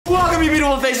Welcome, you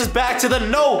beautiful faces, back to the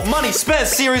No Money Spent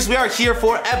series. We are here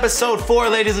for episode 4,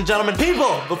 ladies and gentlemen.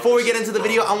 People, before we get into the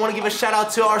video, I want to give a shout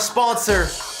out to our sponsor,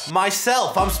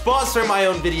 myself. I'm sponsoring my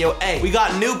own video. Hey, we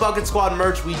got new Bucket Squad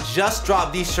merch. We just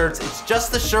dropped these shirts. It's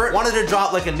just the shirt. Wanted to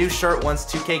drop like a new shirt once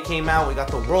 2K came out. We got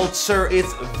the world shirt.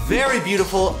 It's very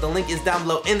beautiful. The link is down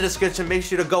below in the description. Make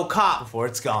sure to go cop before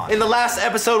it's gone. In the last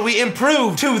episode, we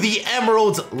improved to the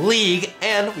Emeralds League,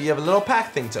 and we have a little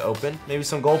pack thing to open. Maybe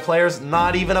some gold players.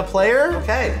 Not even a player.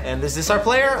 Okay, and is this our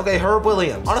player? Okay, Herb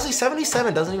Williams. Honestly,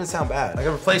 77 doesn't even sound bad. I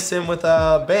can replace him with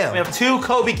Bam. We have 2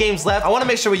 Kobe games left. I want to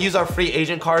make sure we use our free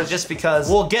agent cards just because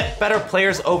we'll get better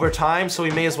players over time, so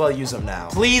we may as well use them now.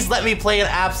 Please let me play an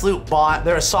absolute bot.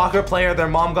 They're a soccer player. Their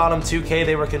mom got him 2K.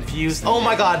 They were confused. Oh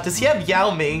my God, does he have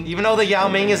Yao Ming? Even though the Yao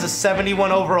Ming is a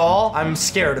 71 overall, I'm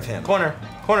scared of him. Corner,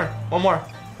 corner, one more.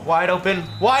 Wide open, and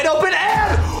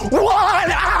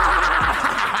one! Ah!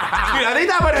 Dude, I think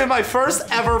that might have been my first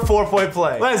ever 4-point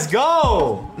play. Let's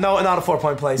go! No, not a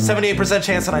 4-point play. 78%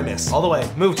 chance that I miss. All the way.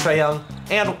 Move, Trae Young.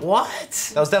 And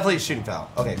what? That was definitely a shooting foul.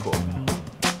 Okay, cool.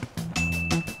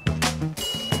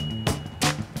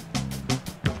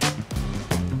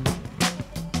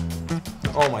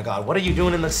 Oh my God, what are you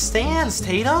doing in the stands,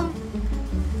 Tatum?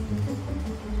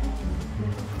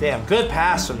 Damn, good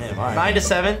pass from him. All right,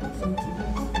 9-7.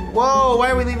 Whoa,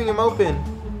 why are we leaving him open?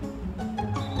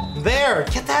 There,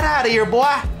 get that out of here,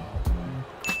 boy.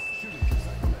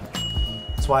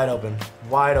 It's wide open,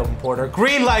 Porter.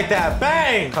 Green like that,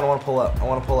 bang! Kinda wanna pull up, I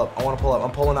wanna pull up.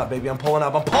 I'm pulling up, baby, I'm pulling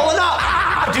up.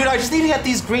 Ah! Dude, I just need to get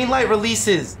these green light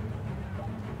releases.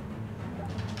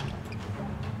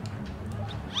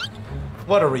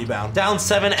 What a rebound. Down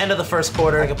 7, end of the first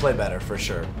quarter. I can play better, for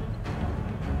sure.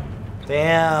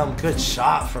 Damn, good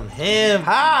shot from him.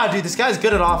 Ah, dude, this guy's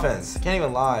good at offense. Can't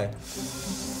even lie.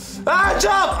 Ah,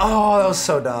 jump! Oh, that was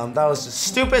so dumb. That was just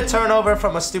stupid turnover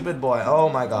from a stupid boy. Oh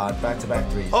my God,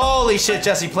 back-to-back threes. Holy shit,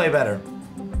 Jesse, play better.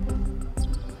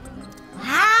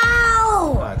 How?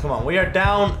 All right, come on, we are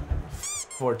down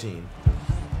 14.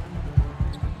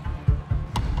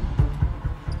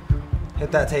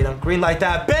 Hit that, Tatum. Green light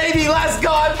that. Baby, let's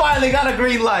go. I finally got a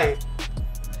green light.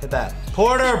 Hit that.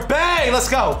 Porter, bang. Let's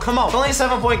go. Come on. It's only a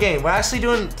 7-point game. We're actually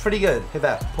doing pretty good. Hit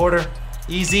that. Porter.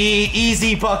 Easy,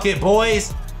 easy bucket,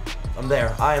 boys. I'm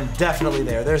there. I am definitely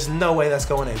there. There's no way that's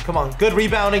going in. Come on. Good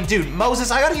rebounding. Dude,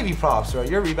 Moses, I got to give you props, bro.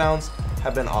 Your rebounds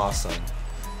have been awesome.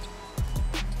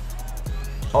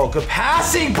 Oh, good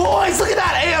passing, boys. Look at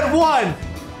that. And one.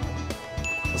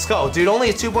 Let's go, dude. Only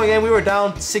a 2-point game. We were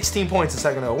down 16 points a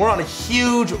second ago. We're on a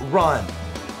huge run.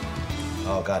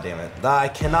 Oh, God damn it. I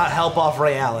cannot help off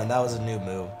Ray Allen. That was a new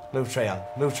move. Move Trae Young.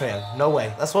 Move Trae Young. No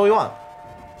way. That's what we want.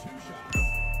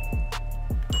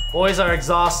 Boys are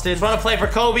exhausted. Run a play for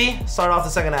Kobe. Start off the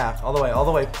second half. All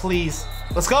the way, please.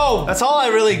 Let's go. That's all I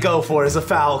really go for is a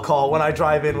foul call when I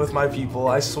drive in with my people,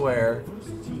 I swear.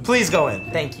 Please go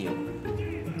in. Thank you.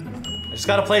 I just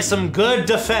got to play some good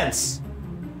defense.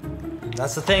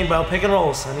 That's the thing, bro. Pick and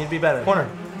rolls. I need to be better. Corner.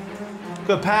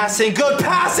 Good passing.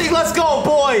 Let's go,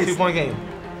 boys. 2-point game.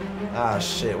 Ah,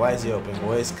 shit. Why is he open,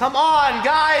 boys? Come on,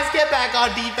 guys. Get back on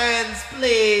defense,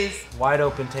 please. Wide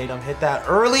open, Tatum. Hit that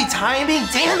early timing.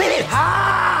 Damn it.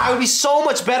 Ah! I would be so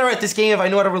much better at this game if I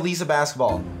knew how to release a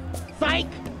basketball. Psych.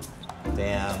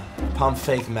 Damn. Pump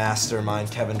fake mastermind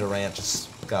Kevin Durant just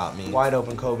got me. Wide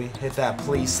open, Kobe. Hit that,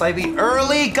 please. Slightly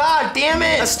early. God damn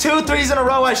it. That's 2 threes in a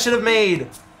row I should have made.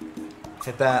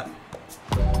 Hit that.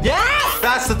 Yes!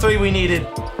 That's the 3 we needed.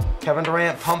 Kevin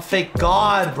Durant, pump fake.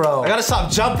 God, bro. I gotta stop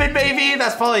jumping, baby.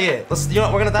 That's probably it. You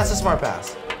know what? That's a smart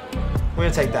pass. We're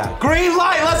gonna take that. Green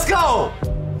light, let's go!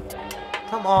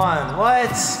 Come on, what?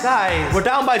 Guys, we're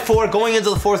down by 4 going into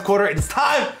the 4th quarter. It's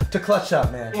time to clutch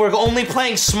up, man. We're only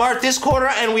playing smart this quarter,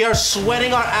 and we are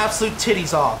sweating our absolute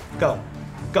titties off. Go,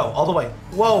 all the way.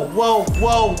 Whoa.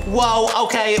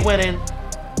 Okay, it went in.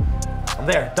 I'm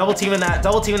there, double teaming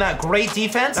that, great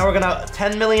defense. Now we're gonna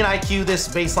 10 million IQ this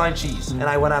baseline cheese. And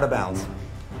I went out of bounds.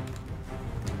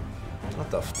 What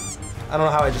the f? I don't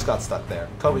know how I just got stuck there.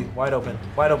 Kobe, wide open,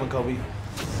 Kobe.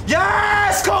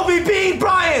 Yes, Kobe beat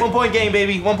Bryant! 1-point game,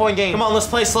 baby, 1-point game. Come on, let's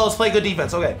play slow, let's play good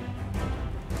defense, okay.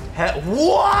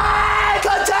 What?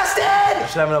 Contested! I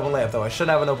should have an open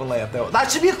layup though.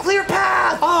 That should be a clear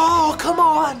path! Oh, come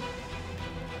on!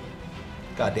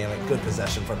 God damn it, good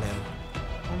possession from him.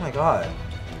 Oh my God.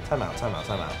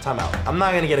 Timeout. I'm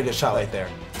not gonna get a good shot right there.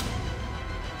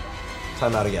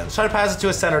 Timeout again. Let's try to pass it to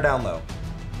a center down low.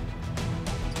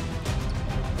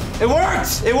 It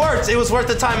worked! It was worth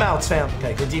the timeouts, fam.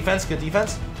 Okay, good defense.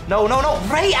 No.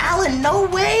 Ray Allen, no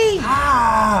way!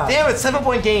 Ah! Damn it,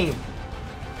 7-point game.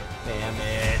 Damn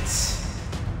it.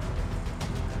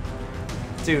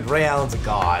 Dude, Ray Allen's a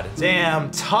god.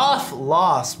 Damn, tough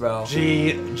loss, bro.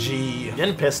 GG.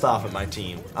 Getting pissed off at my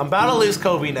team. I'm about to lose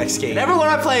Kobe next game. And everyone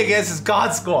I play against is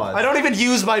God Squad. I don't even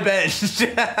use my bench.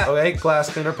 Okay,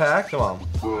 glass cleaner pack. Come on.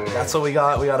 That's what we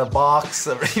got. We got a box,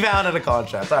 a rebound, and a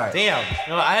contract. All right. Damn.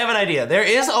 You know, I have an idea. There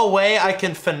is a way I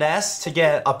can finesse to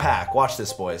get a pack. Watch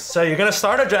this, boys. So you're gonna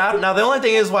start a draft. Now, the only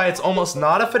thing is why it's almost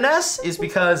not a finesse is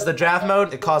because the draft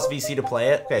mode, it costs VC to play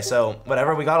it. Okay, so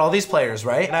whatever. We got all these players,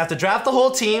 right? And I have to draft the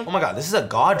whole team. Oh my God, this is a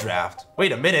god draft.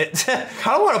 Wait a minute. I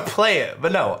don't want to play it,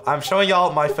 but no, I'm showing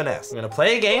y'all my finesse. I'm gonna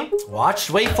play a game. Watch.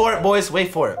 Wait for it, boys.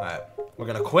 Wait for it. All right. We're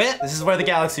gonna quit. This is where the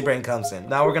Galaxy Brain comes in.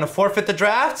 Now we're gonna forfeit the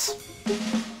drafts.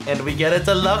 And we get a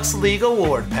Deluxe League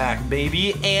Award pack,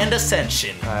 baby, and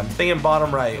Ascension. I'm thinking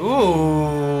bottom right.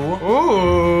 Ooh.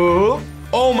 Ooh.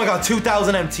 Oh my God,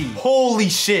 2,000 MT. Holy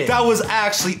shit, that was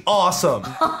actually awesome.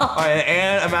 All right,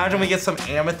 and imagine we get some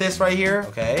Amethyst right here.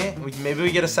 Okay, maybe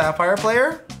we get a Sapphire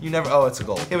player. You never, oh, it's a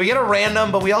gold. Okay, we get a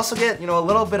random, but we also get, you know, a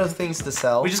little bit of things to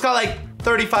sell. We just got like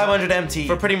 3,500 MT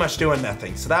for pretty much doing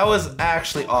nothing. So that was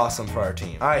actually awesome for our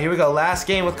team. All right, here we go. Last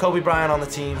game with Kobe Bryant on the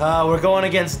team. We're going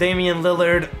against Damian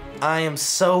Lillard. I am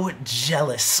so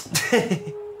jealous.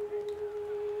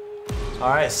 All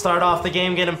right, start off the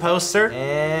game getting poster.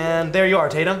 And there you are,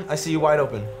 Tatum. I see you wide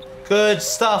open. Good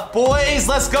stuff, boys.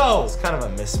 Let's go. It's kind of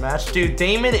a mismatch. Dude,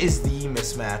 Damon is the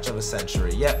mismatch of a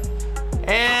century. Yep.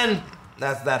 And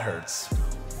that hurts.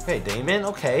 Okay, Damon.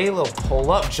 Okay, a little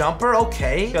pull-up jumper.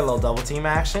 Okay. Got a little double team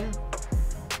action.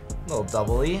 A little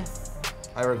double-y.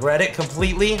 I regret it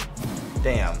completely.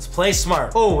 Damn, let's play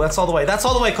smart. Oh, that's all the way. That's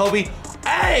all the way, Kobe.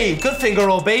 Hey, good finger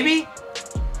roll, baby.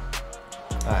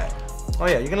 All right. Oh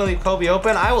yeah, you're gonna leave Kobe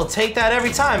open? I will take that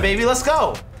every time, baby. Let's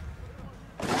go.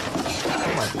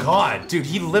 Oh my God, dude,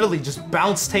 he literally just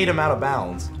bounced Tatum out of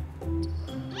bounds.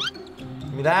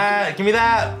 Give me that, give me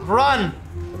that. Run,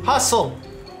 hustle.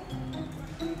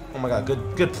 Oh my God,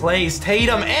 good plays,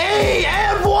 Tatum. Hey,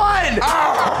 and one!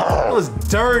 That was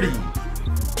dirty.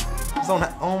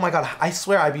 Oh my God, I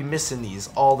swear I'd be missing these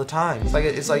all the time.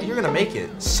 It's like you're gonna make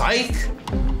it. Psych.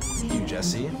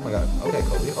 Jesse. Oh my God. Okay,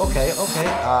 Kobe. Okay.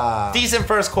 Decent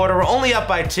first quarter. We're only up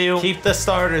by 2. Keep the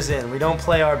starters in. We don't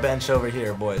play our bench over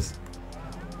here, boys.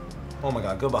 Oh my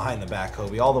God. Go behind the back,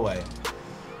 Kobe. All the way.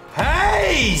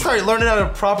 Hey! Started learning how to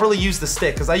properly use the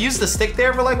stick because I used the stick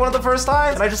there for like one of the first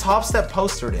times and I just hop step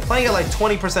postered it. Playing at like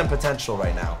 20% potential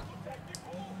right now.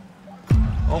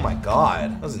 Oh my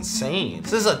God. That was insane.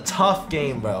 This is a tough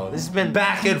game, bro. This has been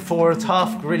back and forth.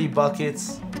 Tough, gritty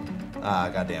buckets.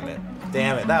 God damn it.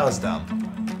 Damn it, that was dumb.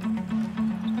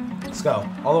 Let's go.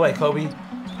 All the way, Kobe.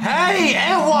 Hey,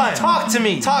 and one! Talk to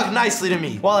me. Talk nicely to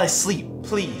me while I sleep,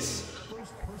 please.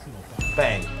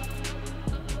 Bang.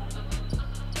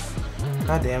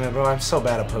 God damn it, bro. I'm so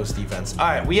bad at post defense. All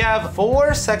right, we have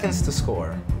 4 seconds to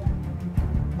score.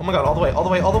 Oh my God, all the way, all the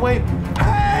way, all the way.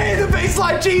 Hey, the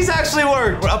baseline G's actually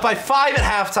worked. We're up by 5 at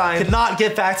halftime. Could not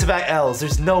get back-to-back L's.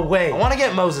 There's no way. I want to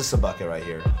get Moses a bucket right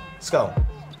here. Let's go.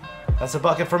 That's a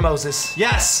bucket for Moses.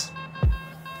 Yes!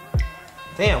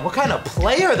 Damn, what kind of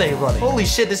play are they running? Holy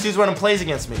shit, this dude's running plays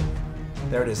against me.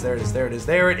 There it is, there it is, there it is,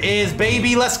 there it is,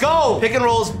 baby, let's go! Pick and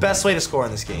roll is best way to score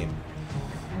in this game.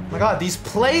 Oh my God, these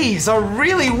plays are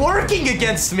really working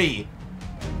against me.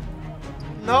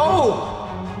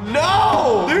 No!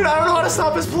 No! Dude, I don't know how to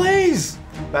stop his plays.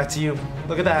 Back to you.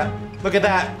 Look at that. Look at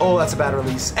that. Oh, that's a bad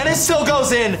release. And it still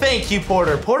goes in. Thank you,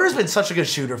 Porter. Porter's been such a good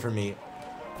shooter for me.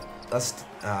 That's,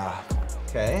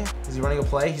 okay. Is he running a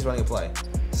play? He's running a play.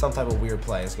 Some type of weird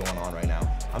play is going on right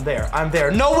now. I'm there, I'm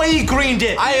there. No way he greened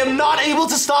it. I am not able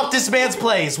to stop this man's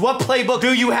plays. What playbook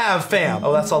do you have, fam?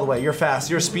 Oh, that's all the way. You're fast,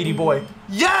 you're a speedy boy.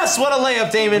 Yes, what a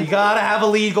layup, Damon. You gotta have a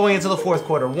lead going into the 4th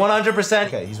quarter, 100%.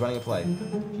 Okay, he's running a play.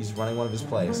 He's running one of his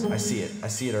plays. I see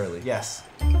it early, yes.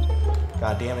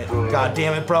 God damn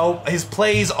it, bro. His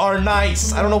plays are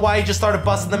nice. I don't know why he just started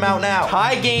busting them out now.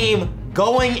 Tie game.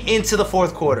 Going into the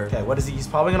 4th quarter. Okay, what is he? He's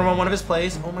probably gonna run one of his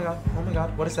plays. Oh my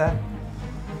God, what is that?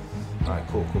 All right,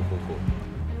 cool.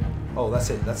 Oh, that's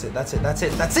it.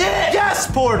 Yes,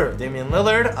 Porter! Damian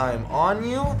Lillard, I'm on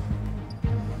you.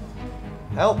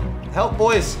 Help,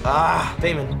 boys.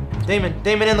 Damon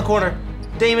in the corner.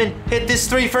 Damon, hit this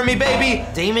 3 for me, baby.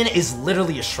 Damon is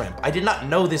literally a shrimp. I did not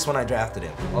know this when I drafted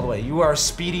him. All the way, you are a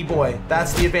speedy boy.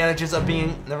 That's the advantages of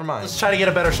being, never mind. Let's try to get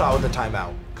a better shot with the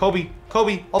timeout. Kobe,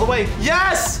 all the way.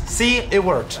 Yes! See, it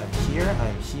worked. I'm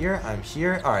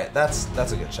here. All right, that's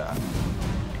a good shot.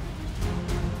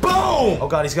 Boom! Oh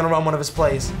God, he's gonna run one of his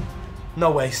plays.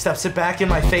 No way, steps it back in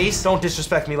my face. Don't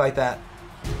disrespect me like that.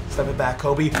 Step it back,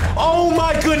 Kobe. Oh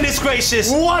my goodness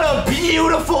gracious! What a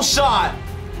beautiful shot!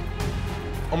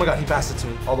 Oh my God, he passed it to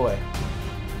me all the way.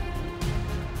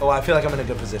 Oh, I feel like I'm in a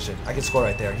good position. I can score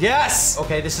right there. Yes!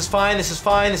 Okay, this is fine, this is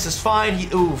fine, this is fine.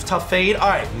 Ooh, tough fade. All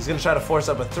right, he's gonna try to force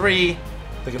up a 3.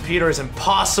 The computer is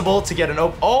impossible to get an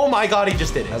open. Oh my God, he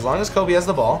just did it. As long as Kobe has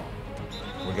the ball,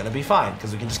 we're gonna be fine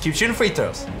because we can just keep shooting free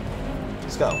throws.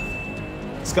 Let's go.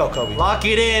 Let's go, Kobe. Lock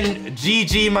it in.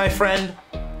 GG, my friend.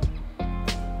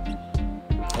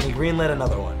 And he greenlit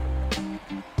another one.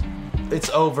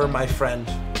 It's over, my friend.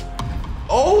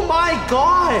 Oh my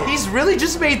God! He's really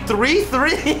just made 3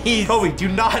 threes. Kobe, do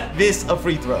not miss a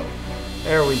free throw.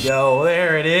 There we go.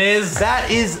 There it is.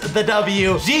 That is the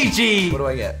W. GG. What do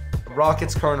I get?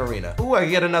 Rockets current arena. Ooh, I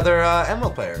get another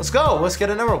Emerald player. Let's go. Let's get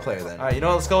an Emerald player then. All right, you know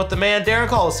what? Let's go with the man, Darren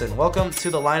Collison. Welcome to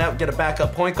the lineup. Get a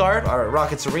backup point guard. All right,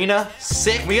 Rockets arena.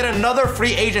 Sick. We get another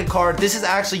free agent card. This is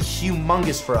actually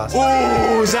humongous for us.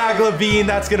 Ooh, Zach LaVine.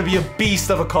 That's gonna be a beast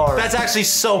of a card. That's actually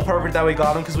so perfect that we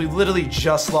got him because we literally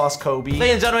just lost Kobe.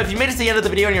 Ladies and gentlemen, if you made it to the end of the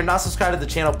video and you're not subscribed to the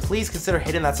channel, please consider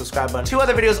hitting that subscribe button. 2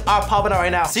 other videos are popping out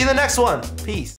right now. See you in the next one. Peace.